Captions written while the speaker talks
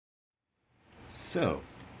So,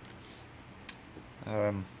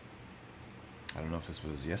 um, I don't know if this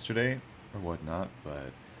was yesterday or whatnot,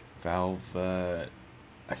 but Valve, I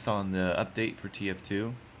saw in the update for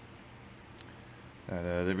TF2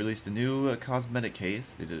 that they released a new cosmetic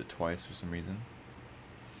case. They did it twice for some reason.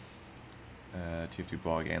 TF2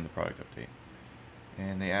 blog and the product update.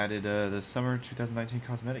 And they added the summer 2019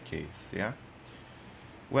 cosmetic case, yeah?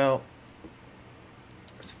 Well,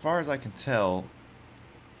 as far as I can tell,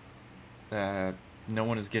 no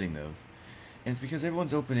one is getting those. And it's because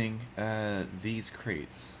everyone's opening these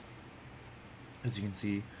crates. As you can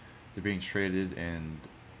see, they're being traded and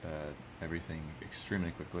everything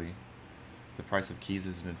extremely quickly. The price of keys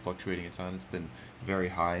has been fluctuating a ton. It's been very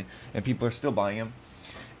high, and people are still buying them.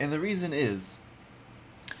 And the reason is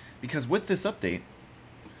because with this update,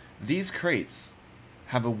 these crates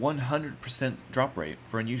have a 100% drop rate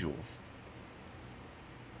for unusuals.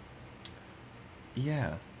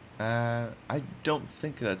 Yeah, I don't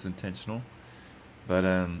think that's intentional, but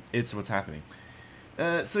it's what's happening.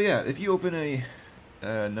 So yeah, if you open a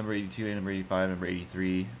number 82, a number 85, number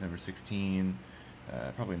 83, number 16,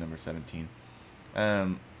 probably number 17,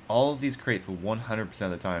 all of these crates will 100%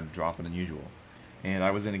 of the time drop an unusual. And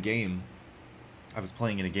I was in a game, I was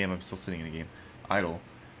playing in a game, I'm still sitting in a game, idle,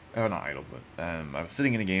 not idle, but I was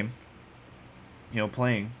sitting in a game,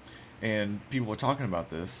 playing, and people were talking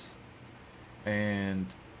about this, and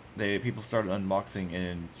people started unboxing,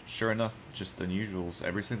 and sure enough, just unusuals.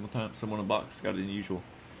 Every single time someone unboxed got an unusual.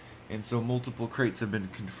 And so multiple crates have been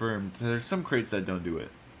confirmed. There's some crates that don't do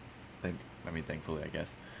it. Thankfully, I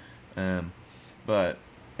guess. But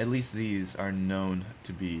at least these are known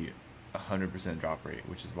to be 100% drop rate,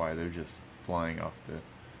 which is why they're just flying off the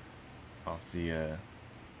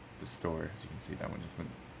store. As you can see, that one just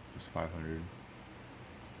went just 500,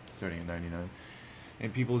 starting at 99,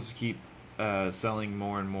 and people just keep selling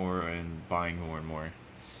more and more and buying more and more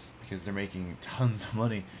because they're making tons of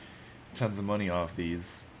money off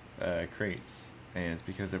these crates. And it's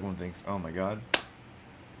because everyone thinks, oh my god,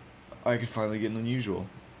 I could finally get an unusual.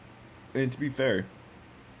 And to be fair,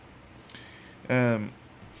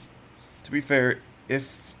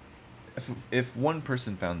 if one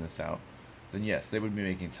person found this out, then yes, they would be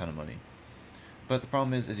making a ton of money. But the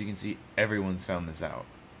problem is, as you can see, everyone's found this out.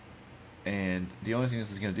 And the only thing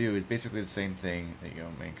this is going to do is basically the same thing. There you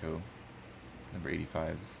go, Manco, number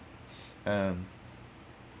 85s.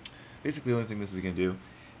 Basically, the only thing this is going to do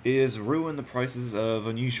is ruin the prices of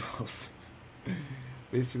unusuals.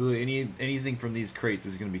 Basically, anything from these crates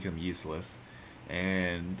is going to become useless,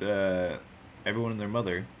 and everyone and their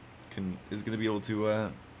mother is going to be able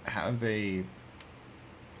to have a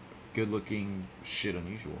good-looking shit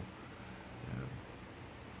unusual.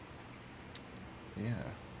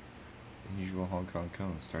 Yeah. Unusual Hong Kong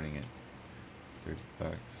cone starting at $30,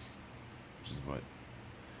 which is what,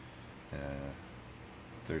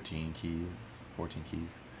 13 keys, 14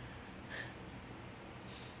 keys.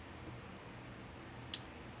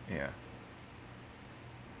 Yeah.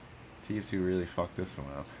 TF2 really fucked this one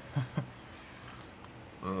up.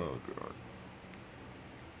 Oh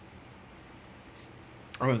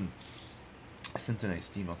god. I sent in a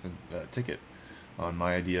Steam ticket on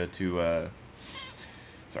my idea to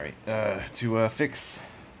fix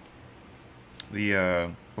the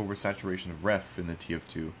oversaturation of ref in the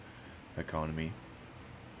TF2 economy,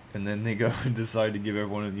 and then they go and decide to give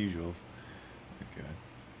everyone unusuals. Oh my god.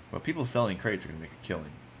 Well, people selling crates are gonna make a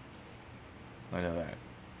killing. I know that,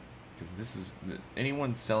 because this is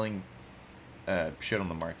anyone selling shit on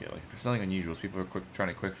the market. Like if you're selling unusuals, people are trying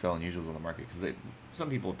to quick sell unusuals on the market because some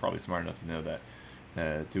people are probably smart enough to know that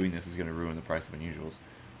doing this is going to ruin the price of unusuals,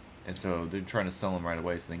 and so they're trying to sell them right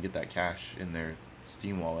away so they can get that cash in their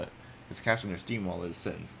Steam wallet. Because cash in their Steam wallet is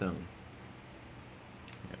set in stone.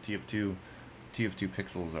 TF2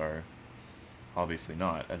 pixels are obviously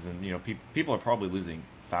not. As in, people are probably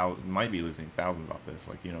might be losing thousands off this.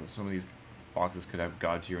 Like, some of these boxes could have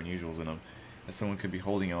god tier unusuals in them, and someone could be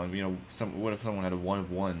holding on. What if someone had a 1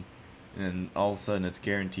 of 1, and then all of a sudden it's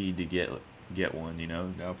guaranteed to get one.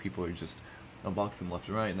 Now people are just unboxing left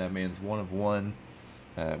and right, and that man's 1 of 1,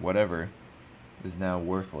 whatever, is now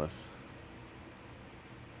worthless.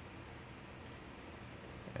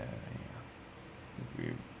 Yeah.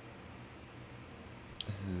 Weird.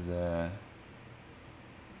 This is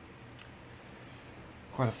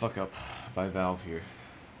quite a fuck up by Valve here.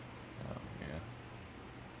 Yeah.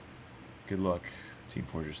 Good luck, Team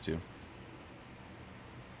Fortress 2.